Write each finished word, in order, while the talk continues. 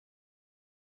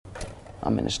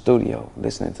I'm in the studio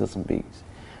listening to some beats.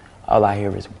 All I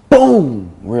hear is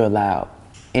boom, real loud.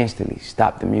 Instantly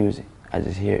stop the music. I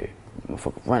just hear it.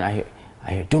 Motherfucker run. I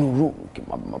hear doo-doo-doo.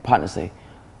 My partner say,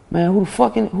 man, who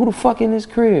the fuck in this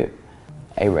crib?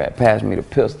 A-Rap passed me the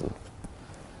pistol.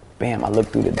 Bam, I look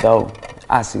through the door.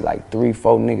 I see like 3,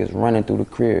 4 niggas running through the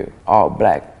crib, all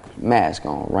black, mask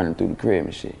on, running through the crib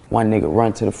and shit. One nigga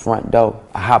run to the front door.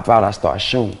 I hop out, I start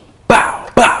shooting. Bow,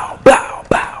 bow, bow,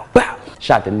 bow, bow.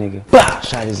 Shot the nigga. Bow,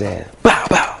 shot his ass. Bow,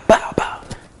 bow, bow, bow.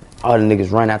 All the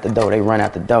niggas run out the door. They run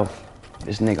out the door.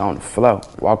 This nigga on the floor.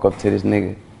 Walk up to this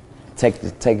nigga,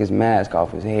 take his mask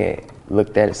off his head.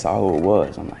 Looked at it, saw who it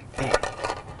was. I'm like, damn.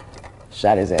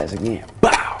 Shot his ass again.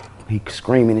 Bow. He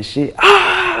screaming and shit.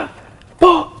 Ah,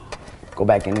 fuck. Go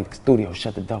back in the studio,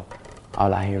 shut the door.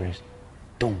 All I hear is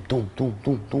doom, doom, doom,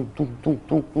 doom, doom, doom, doom,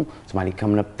 doom, doom. Somebody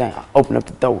coming up there. I open up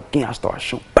the door again. I start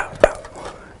shooting. Bow,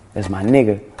 bow. That's my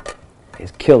nigga.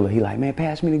 His killer. He like, man,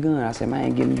 pass me the gun. I said, man, I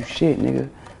ain't giving you shit, nigga.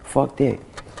 Fuck that.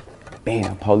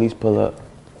 Bam, police pull up.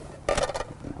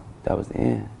 That was the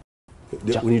end.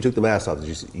 When you took the mask off,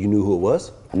 you knew who it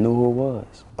was? I knew who it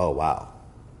was. Oh, wow.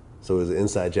 So it was an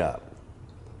inside job.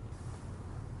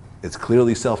 It's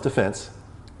clearly self-defense.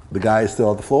 The guy is still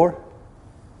on the floor?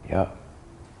 Yeah.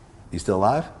 You still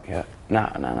alive? Yeah.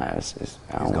 Nah. I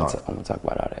don't want to talk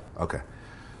about all that. Okay.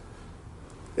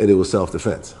 And it was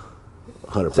self-defense?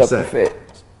 100%?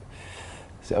 Self-defense.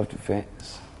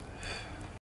 Self-defense.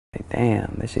 Hey,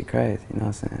 damn, that shit crazy, you know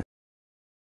what I'm saying?